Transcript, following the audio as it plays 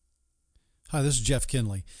Hi, this is Jeff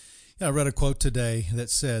Kinley. I read a quote today that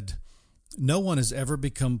said, "No one has ever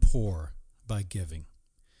become poor by giving."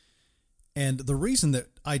 And the reason that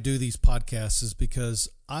I do these podcasts is because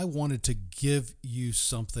I wanted to give you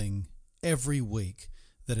something every week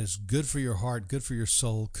that is good for your heart, good for your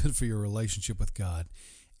soul, good for your relationship with God,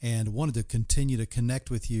 and wanted to continue to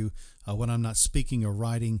connect with you when I'm not speaking or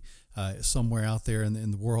writing somewhere out there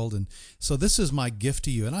in the world. And so this is my gift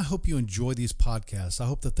to you, and I hope you enjoy these podcasts. I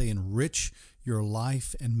hope that they enrich your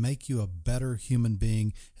life and make you a better human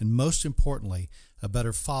being, and most importantly, a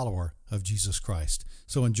better follower of Jesus Christ.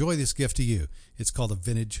 So enjoy this gift to you. It's called the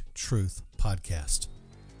Vintage Truth Podcast.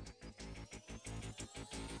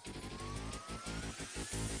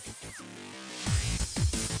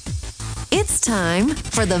 It's time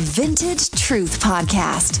for the Vintage Truth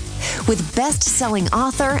Podcast with best-selling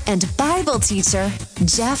author and Bible teacher,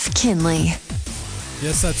 Jeff Kinley.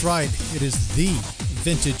 Yes, that's right. It is the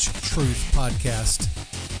Vintage Truth Podcast,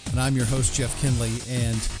 and I'm your host, Jeff Kinley,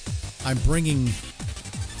 and I'm bringing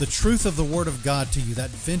the truth of the Word of God to you, that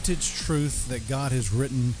vintage truth that God has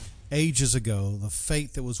written ages ago, the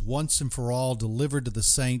faith that was once and for all delivered to the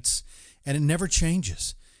saints, and it never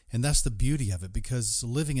changes. And that's the beauty of it, because it's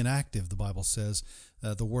living and active, the Bible says,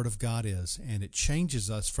 the Word of God is, and it changes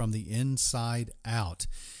us from the inside out.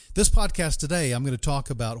 This podcast today, I'm going to talk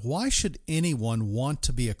about why should anyone want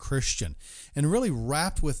to be a Christian? And really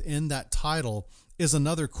wrapped within that title is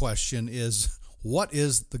another question, is what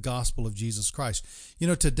is the gospel of Jesus Christ? You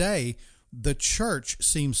know, today, the church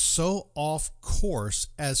seems so off course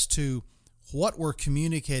as to what we're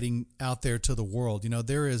communicating out there to the world. You know,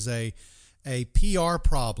 there is a PR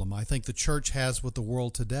problem I think the church has with the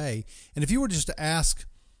world today. And if you were just to ask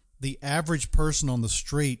the average person on the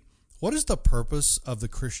street, what is the purpose of the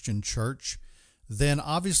Christian church? Then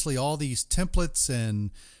obviously all these templates and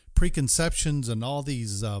preconceptions and all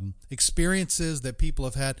these experiences that people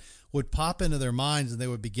have had would pop into their minds, and they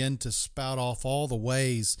would begin to spout off all the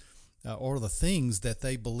ways or the things that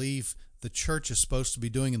they believe the church is supposed to be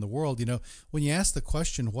doing in the world. You know, when you ask the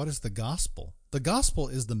question, what is the gospel? The gospel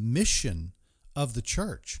is the mission of the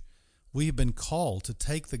church. We've been called to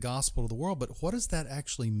take the gospel to the world, but what does that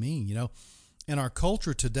actually mean? You know, in our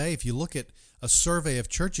culture today, if you look at a survey of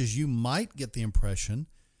churches, you might get the impression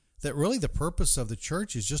that really the purpose of the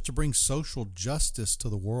church is just to bring social justice to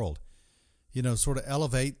the world. You know, sort of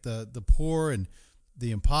elevate the poor and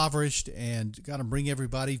the impoverished, and got to bring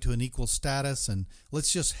everybody to an equal status, and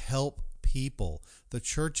let's just help people. The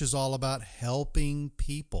church is all about helping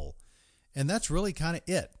people. And that's really kind of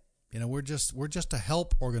it. You know, we're just a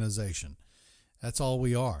help organization. That's all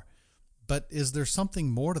we are. But is there something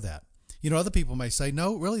more to that? You know, other people may say,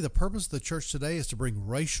 no, really the purpose of the church today is to bring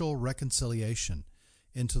racial reconciliation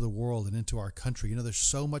into the world and into our country. You know, there's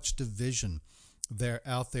so much division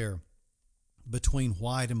out there between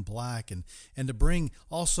white and black, and to bring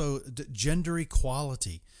also gender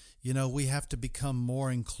equality. You know, we have to become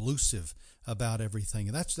more inclusive about everything.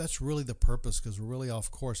 And that's really the purpose, because we're really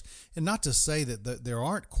off course. And not to say that there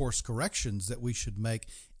aren't course corrections that we should make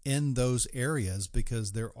in those areas,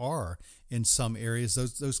 because there are in some areas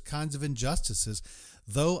those kinds of injustices.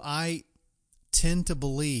 Though I tend to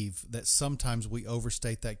believe that sometimes we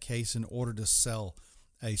overstate that case in order to sell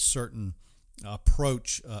a certain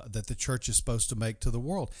approach that the church is supposed to make to the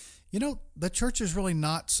world. You know, the church is really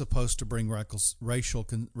not supposed to bring racial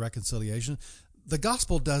reconciliation. The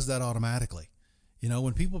gospel does that automatically. You know,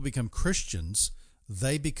 when people become Christians,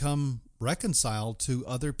 they become reconciled to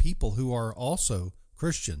other people who are also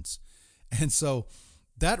Christians. And so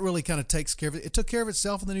that really kind of takes care of it. It took care of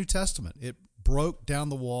itself in the New Testament. It broke down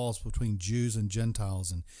the walls between Jews and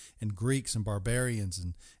Gentiles, and Greeks and barbarians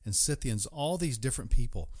and Scythians, all these different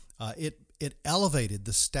people. It elevated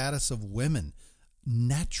the status of women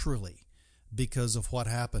naturally because of what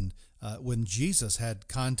happened when Jesus had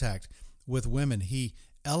contact with women. He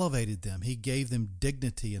elevated them. He gave them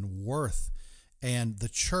dignity and worth. And the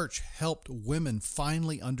church helped women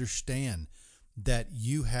finally understand that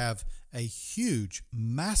you have a huge,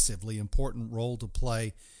 massively important role to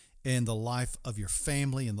play in the life of your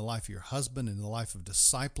family, in the life of your husband, in the life of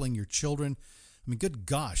discipling your children. I mean, good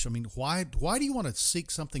gosh. I mean, why do you want to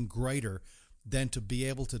seek something greater than to be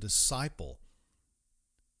able to disciple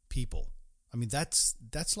people? I mean, that's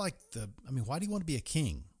like why do you want to be a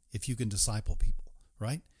king if you can disciple people,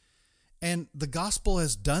 right? And the gospel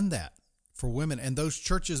has done that for women. And those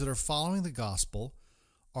churches that are following the gospel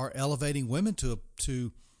are elevating women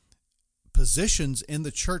to positions in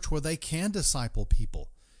the church where they can disciple people.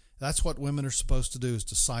 That's what women are supposed to do, is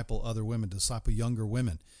disciple other women, disciple younger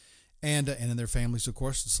women. And in their families, of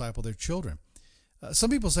course, disciple their children.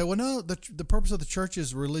 Some people say, well, no, the purpose of the church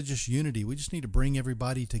is religious unity. We just need to bring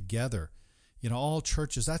everybody together. All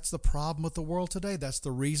churches. That's the problem with the world today. That's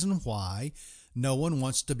the reason why no one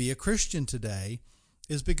wants to be a Christian today,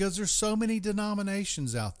 is because there's so many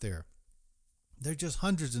denominations out there. There are just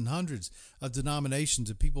hundreds and hundreds of denominations,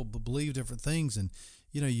 and people believe different things. And,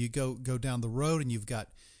 you go down the road and you've got,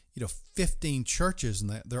 15 churches,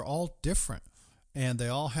 and they're all different. And they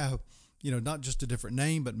all have, not just a different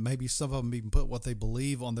name, but maybe some of them even put what they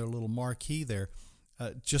believe on their little marquee there,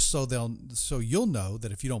 just so you'll know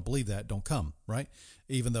that if you don't believe that, don't come, right?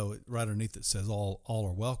 Even though right underneath it says all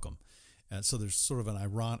are welcome. And so there's sort of an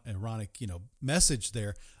ironic, message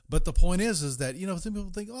there. But the point is that, some people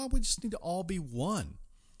think, oh, we just need to all be one.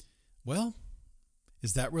 Well,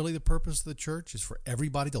 is that really the purpose of the church? Is for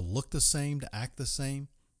everybody to look the same, to act the same,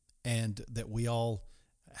 and that we all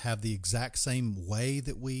have the exact same way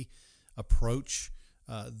that we approach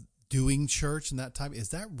doing church and that type? Is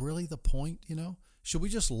that really the point, Should we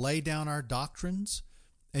just lay down our doctrines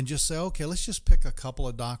and just say, okay, let's just pick a couple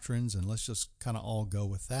of doctrines and let's just kind of all go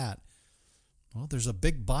with that? Well, there's a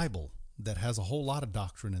big Bible that has a whole lot of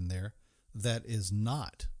doctrine in there that is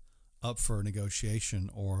not up for negotiation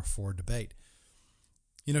or for debate.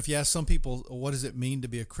 If you ask some people, what does it mean to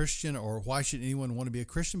be a Christian, or why should anyone want to be a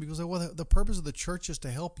Christian? People say, well, the purpose of the church is to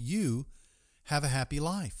help you have a happy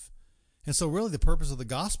life. And so really the purpose of the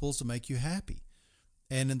gospel is to make you happy.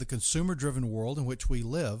 And in the consumer-driven world in which we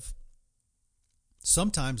live,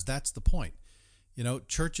 sometimes that's the point.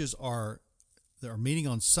 Churches are meeting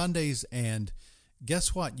on Sundays, and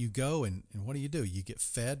guess what? You go and what do? You get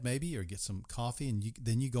fed maybe, or get some coffee, and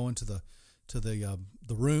then you go into the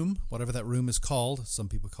room, whatever that room is called. Some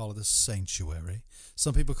people call it a sanctuary.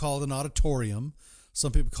 Some people call it an auditorium.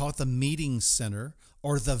 Some people call it the meeting center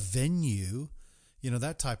or the venue,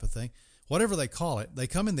 that type of thing. Whatever they call it, they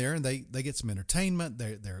come in there and they get some entertainment.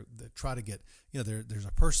 They try to get, there's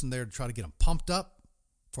a person there to try to get them pumped up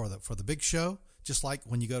for the big show. Just like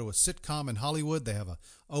when you go to a sitcom in Hollywood, they have an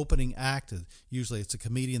opening act. Usually it's a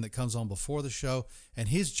comedian that comes on before the show, and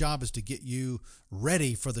his job is to get you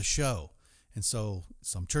ready for the show. And so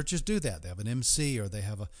some churches do that. They have an MC, or they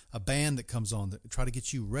have a band that comes on that try to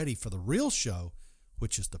get you ready for the real show,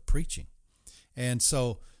 which is the preaching. And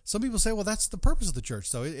so some people say, well, that's the purpose of the church.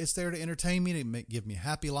 So it's there to entertain me, to give me a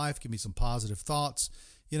happy life, give me some positive thoughts,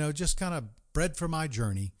 just kind of bread for my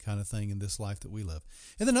journey kind of thing in this life that we live.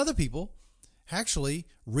 And then other people actually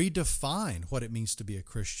redefine what it means to be a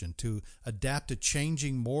Christian, to adapt to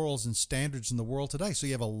changing morals and standards in the world today. So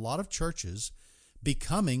you have a lot of churches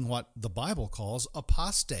becoming what the Bible calls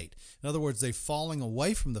apostate. In other words, they're falling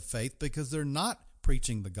away from the faith because they're not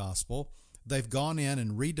preaching the gospel. They've gone in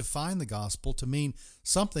and redefined the gospel to mean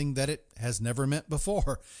something that it has never meant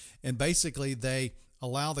before. And basically, they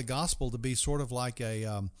allow the gospel to be sort of like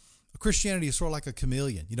Christianity is sort of like a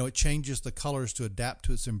chameleon. It changes the colors to adapt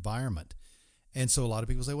to its environment. And so a lot of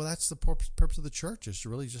people say, well, that's the purpose of the church, is to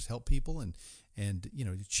really just help people and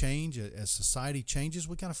to change. As society changes,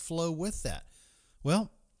 we kind of flow with that.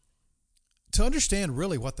 Well, to understand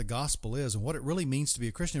really what the gospel is and what it really means to be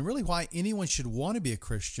a Christian, and really why anyone should want to be a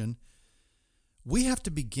Christian, we have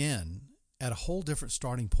to begin at a whole different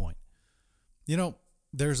starting point.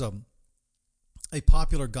 There's a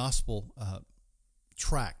popular gospel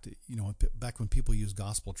tract, back when people used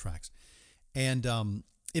gospel tracts. And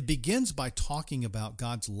it begins by talking about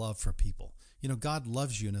God's love for people. God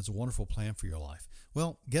loves you and has a wonderful plan for your life.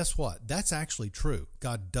 Well, guess what? That's actually true.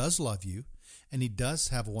 God does love you, and he does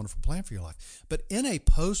have a wonderful plan for your life. But in a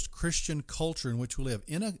post-Christian culture in which we live,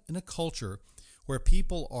 in a culture where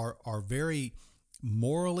people are very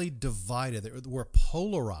morally divided, we're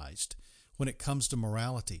polarized when it comes to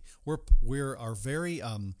morality. We are very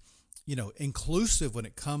inclusive when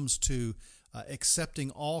it comes to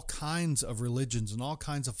accepting all kinds of religions and all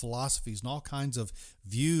kinds of philosophies and all kinds of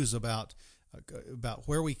views about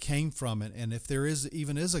where we came from, and if there is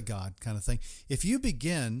a God kind of thing. If you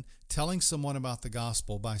begin telling someone about the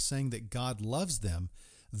gospel by saying that God loves them,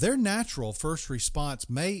 their natural first response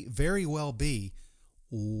may very well be,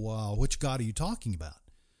 wow, which God are you talking about?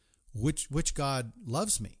 Which God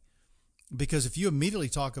loves me? Because if you immediately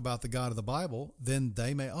talk about the God of the Bible, then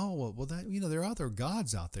they may, there are other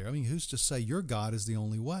gods out there. I mean, who's to say your God is the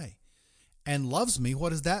only way? And loves me, what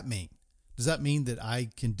does that mean? Does that mean that I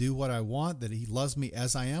can do what I want, that he loves me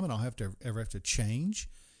as I am and I don't ever have to change?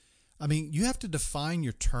 I mean, you have to define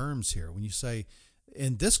your terms here when you say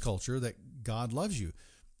in this culture that God loves you.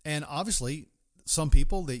 And obviously, some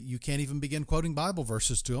people that you can't even begin quoting Bible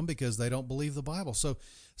verses to them because they don't believe the Bible. So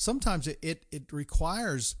sometimes it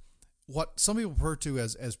requires what some people refer to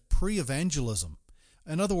as pre-evangelism.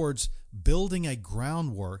 In other words, building a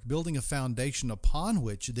groundwork, building a foundation upon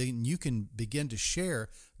which then you can begin to share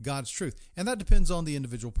God's truth. And that depends on the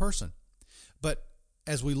individual person. But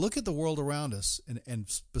as we look at the world around us, and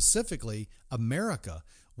specifically America,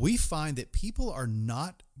 we find that people are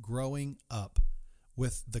not growing up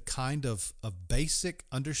with the kind of basic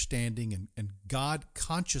understanding and God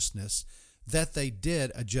consciousness that they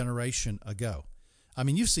did a generation ago. I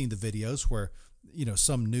mean, you've seen the videos where,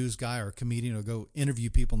 some news guy or comedian will go interview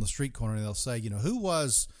people in the street corner and they'll say, who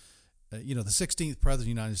was, the 16th president of the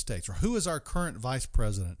United States, or who is our current vice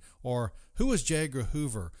president, or who is J. Edgar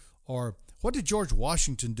Hoover, or what did George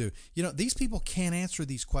Washington do? These people can't answer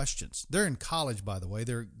these questions. They're in college, by the way.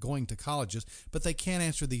 They're going to colleges, but they can't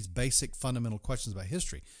answer these basic fundamental questions about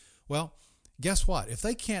history. Well, guess what? If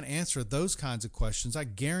they can't answer those kinds of questions, I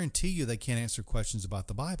guarantee you they can't answer questions about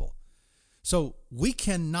the Bible. So we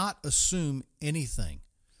cannot assume anything,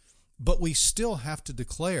 but we still have to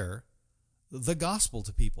declare the gospel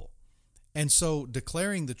to people. And so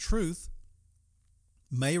declaring the truth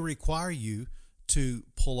may require you to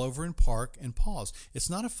pull over and park and pause. It's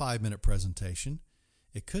not a 5-minute presentation.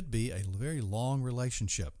 It could be a very long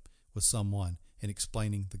relationship with someone in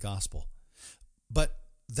explaining the gospel. But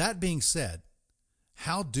that being said,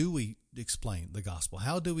 how do we explain the gospel?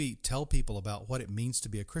 How do we tell people about what it means to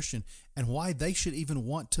be a Christian and why they should even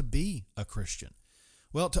want to be a Christian?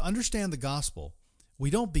 Well, to understand the gospel, we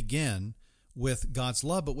don't begin with God's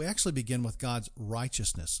love, but we actually begin with God's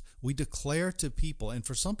righteousness. We declare to people, and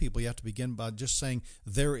for some people, you have to begin by just saying,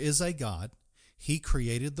 there is a God, He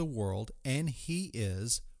created the world, and He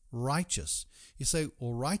is righteous. You say,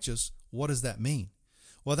 well, righteous, what does that mean?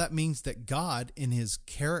 Well, that means that God, in His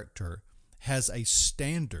character, has a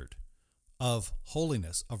standard of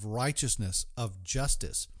holiness, of righteousness, of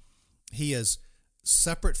justice. He is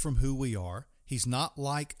separate from who we are. He's not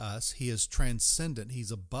like us. He is transcendent.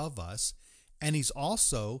 He's above us. And He's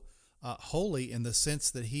also holy in the sense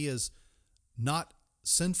that He is not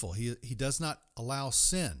sinful. He does not allow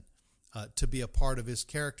sin to be a part of His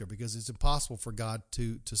character, because it's impossible for God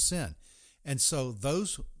to sin. And so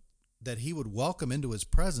those that He would welcome into His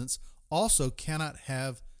presence also cannot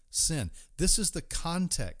have sin. This is the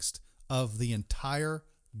context of the entire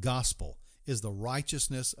gospel, is the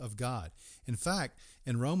righteousness of God. In fact,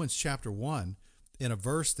 in Romans chapter 1, in a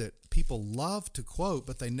verse that people love to quote,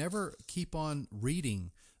 but they never keep on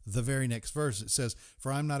reading the very next verse, it says,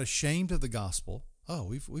 "For I'm not ashamed of the gospel." Oh,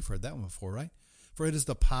 we've heard that one before, right? "For it is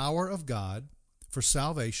the power of God for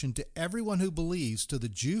salvation to everyone who believes, to the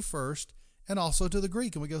Jew first and also to the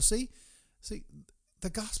Greek." And we go, see, the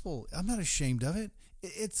gospel, I'm not ashamed of it.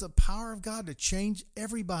 It's the power of God to change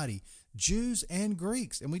everybody, Jews and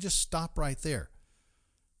Greeks. And we just stop right there.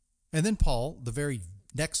 And then Paul, the very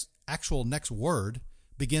next word,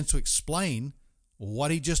 begins to explain what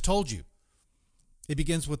he just told you. It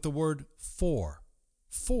begins with the word for.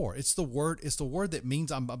 For. It's the word that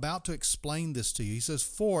means I'm about to explain this to you. He says,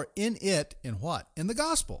 "For in it," in what? In the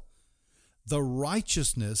gospel, "the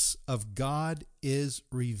righteousness of God is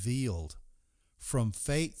revealed from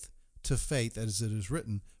faith to faith, as it is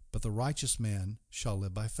written, but the righteous man shall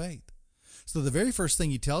live by faith." So the very first thing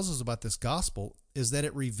he tells us about this gospel is that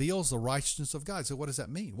it reveals the righteousness of God. So what does that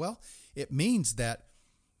mean? Well, it means that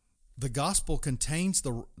the gospel contains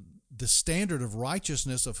the standard of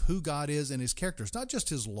righteousness of who God is and His character. It's not just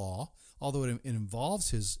His law, although it involves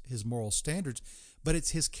His moral standards, but it's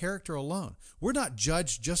His character alone. We're not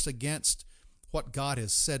judged just against what God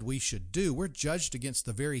has said we should do. We're judged against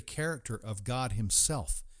the very character of God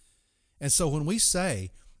Himself. And so when we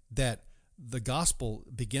say that the gospel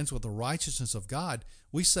begins with the righteousness of God,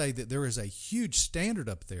 we say that there is a huge standard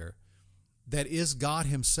up there that is God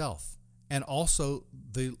Himself, and also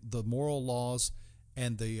the moral laws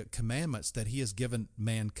and the commandments that He has given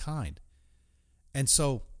mankind. And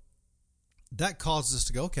so that causes us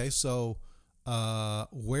to go, okay, so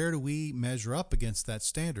where do we measure up against that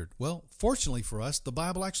standard? Well, fortunately for us, the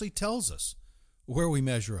Bible actually tells us where we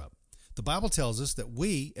measure up. The Bible tells us that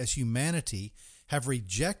we, as humanity, have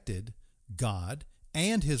rejected God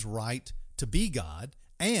and His right to be God,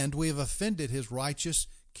 and we have offended His righteous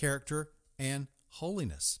character and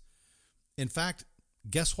holiness. In fact,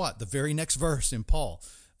 guess what? The very next verse in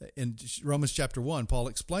Romans chapter 1, Paul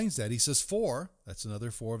explains that. He says, "For," that's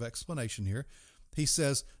another "for" of explanation here. He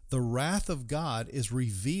says, "the wrath of God is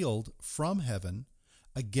revealed from heaven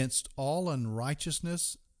against all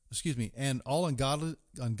unrighteousness, and all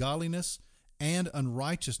ungodliness and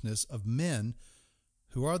unrighteousness of men."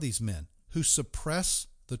 Who are these men? "Who suppress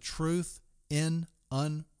the truth in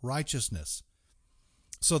unrighteousness."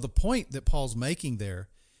 So the point that Paul's making there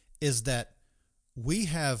is that we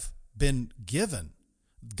have been given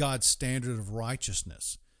God's standard of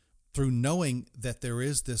righteousness through knowing that there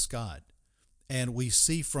is this God. And we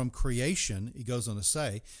see from creation, he goes on to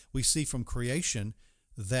say, we see from creation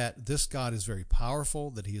that this God is very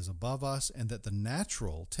powerful, that he is above us, and that the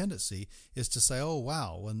natural tendency is to say, oh,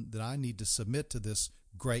 wow, that I need to submit to this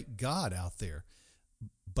great God out there.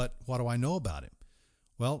 But what do I know about him?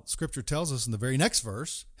 Well, Scripture tells us in the very next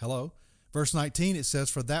verse, verse 19, it says,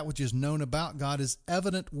 for that which is known about God is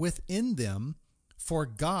evident within them, for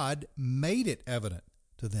God made it evident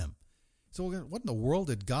to them. So what in the world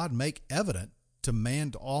did God make evident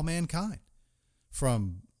to all mankind?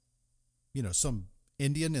 From, some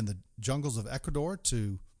Indian in the jungles of Ecuador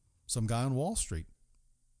to some guy on Wall Street.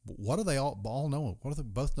 What do they all know? What do they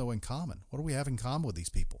both know in common? What do we have in common with these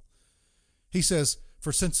people? He says,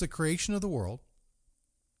 for since the creation of the world,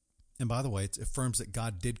 and by the way, it affirms that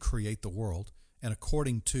God did create the world, and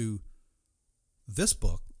according to this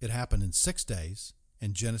book, it happened in 6 days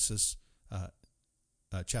in Genesis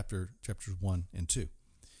chapters 1 and 2.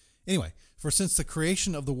 Anyway, for since the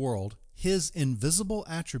creation of the world, his invisible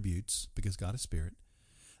attributes, because God is spirit,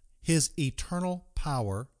 his eternal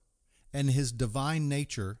power, and his divine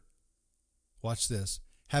nature, watch this,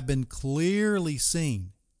 have been clearly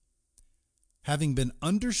seen, having been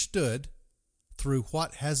understood through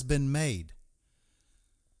what has been made.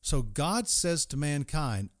 So God says to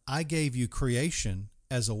mankind, I gave you creation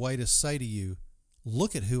as a way to say to you,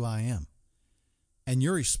 look at who I am. And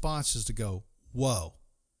your response is to go, whoa,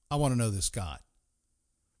 I want to know this God.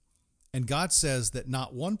 And God says that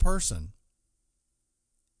not one person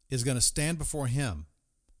is going to stand before him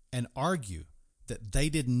and argue that they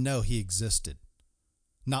didn't know he existed.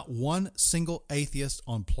 Not one single atheist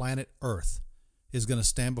on planet Earth is going to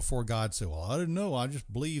stand before God and say, well, I didn't know. I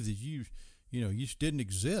just believe that you just didn't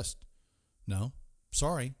exist. No,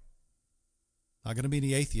 sorry. Not going to be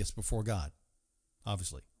any atheists before God,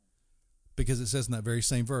 obviously. Because it says in that very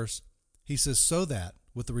same verse, he says, so that,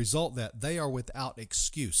 with the result that they are without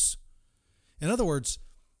excuse. In other words,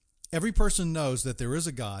 every person knows that there is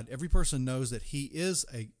a God. Every person knows that he is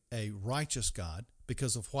a righteous God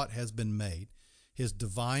because of what has been made, his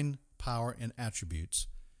divine power and attributes.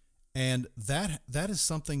 And that is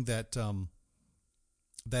something that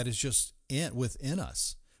is just within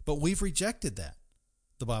us. But we've rejected that,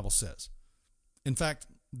 the Bible says. In fact,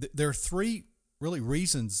 there are three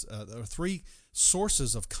reasons, there are three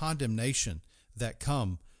sources of condemnation that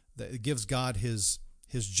gives God his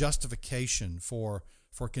justification for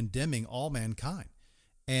condemning all mankind.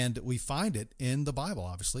 And we find it in the Bible,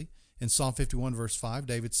 obviously. In Psalm 51, verse 5,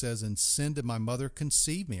 David says, in sin did my mother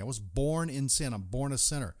conceive me. I was born in sin. I'm born a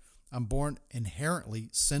sinner. I'm born inherently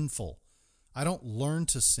sinful. I don't learn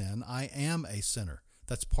to sin. I am a sinner.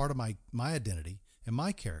 That's part of my identity and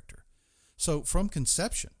my character. So from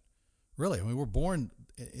conception, really, we're born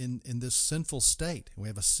in this sinful state. We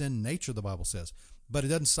have a sin nature, the Bible says. But it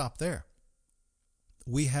doesn't stop there.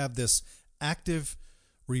 We have this active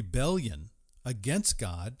rebellion against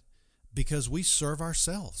God because we serve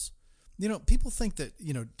ourselves. People think that,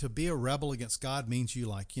 to be a rebel against God means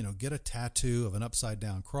you get a tattoo of an upside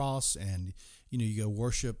down cross and, you go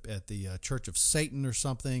worship at the Church of Satan or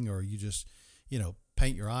something, or you just,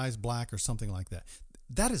 paint your eyes black or something like that.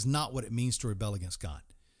 That is not what it means to rebel against God.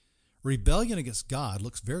 Rebellion against God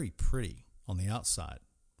looks very pretty on the outside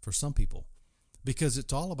for some people because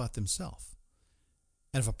it's all about themselves.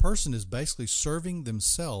 And if a person is basically serving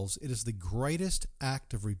themselves, it is the greatest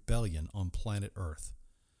act of rebellion on planet Earth.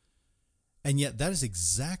 And yet that is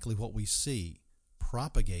exactly what we see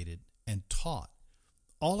propagated and taught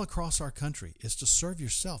all across our country, is to serve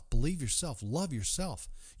yourself, believe yourself, love yourself.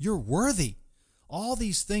 You're worthy. All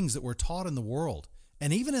these things that we're taught in the world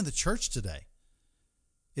and even in the church today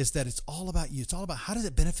is that it's all about you. It's all about how does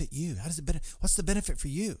it benefit you? What's the benefit for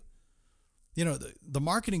you? The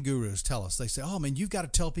marketing gurus tell us, they say, oh man, you've got to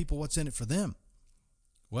tell people what's in it for them.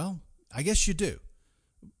 Well, I guess you do.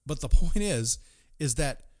 But the point is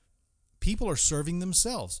that people are serving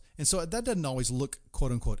themselves. And so that doesn't always look,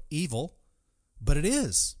 quote unquote, evil, but it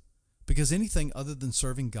is. Because anything other than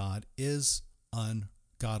serving God is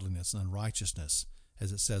ungodliness, unrighteousness,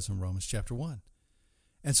 as it says in Romans chapter 1.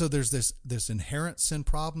 And so there's this inherent sin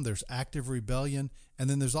problem, there's active rebellion, and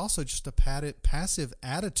then there's also just a passive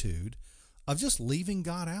attitude of just leaving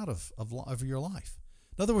God out of your life.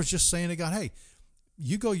 In other words, just saying to God, hey,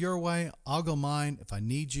 you go your way, I'll go mine. If I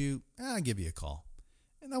need you, I'll give you a call.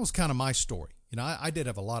 And that was kind of my story. I did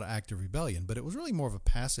have a lot of active rebellion, but it was really more of a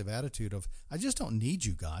passive attitude of, I just don't need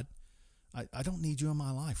you, God. I don't need you in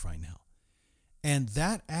my life right now. And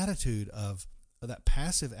that attitude that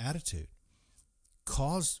passive attitude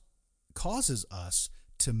causes us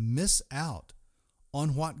to miss out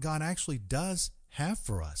on what God actually does have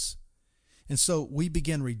for us. And so we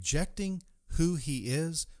begin rejecting who he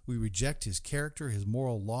is. We reject his character, his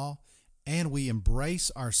moral law, and we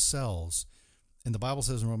embrace ourselves. And the Bible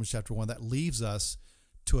says in Romans chapter 1, that leaves us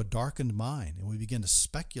to a darkened mind. And we begin to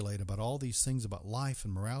speculate about all these things about life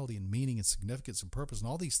and morality and meaning and significance and purpose and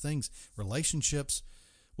all these things, relationships.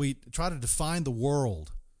 We try to define the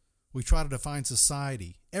world. We try to define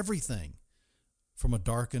society, everything from a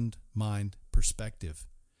darkened mind perspective.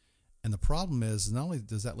 And the problem is, not only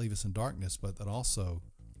does that leave us in darkness, but that also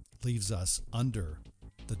leaves us under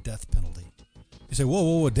the death penalty. You say,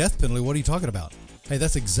 whoa, death penalty? What are you talking about? Hey,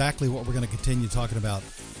 that's exactly what we're going to continue talking about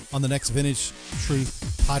on the next Vintage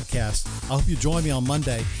Truth podcast. I hope you join me on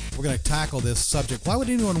Monday. We're going to tackle this subject. Why would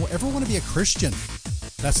anyone ever want to be a Christian?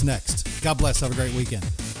 That's next. God bless. Have a great weekend.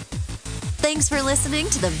 Thanks for listening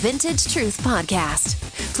to the Vintage Truth Podcast.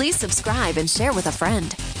 Please subscribe and share with a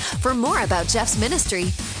friend. For more about Jeff's ministry,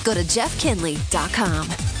 go to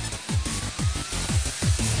jeffkinley.com.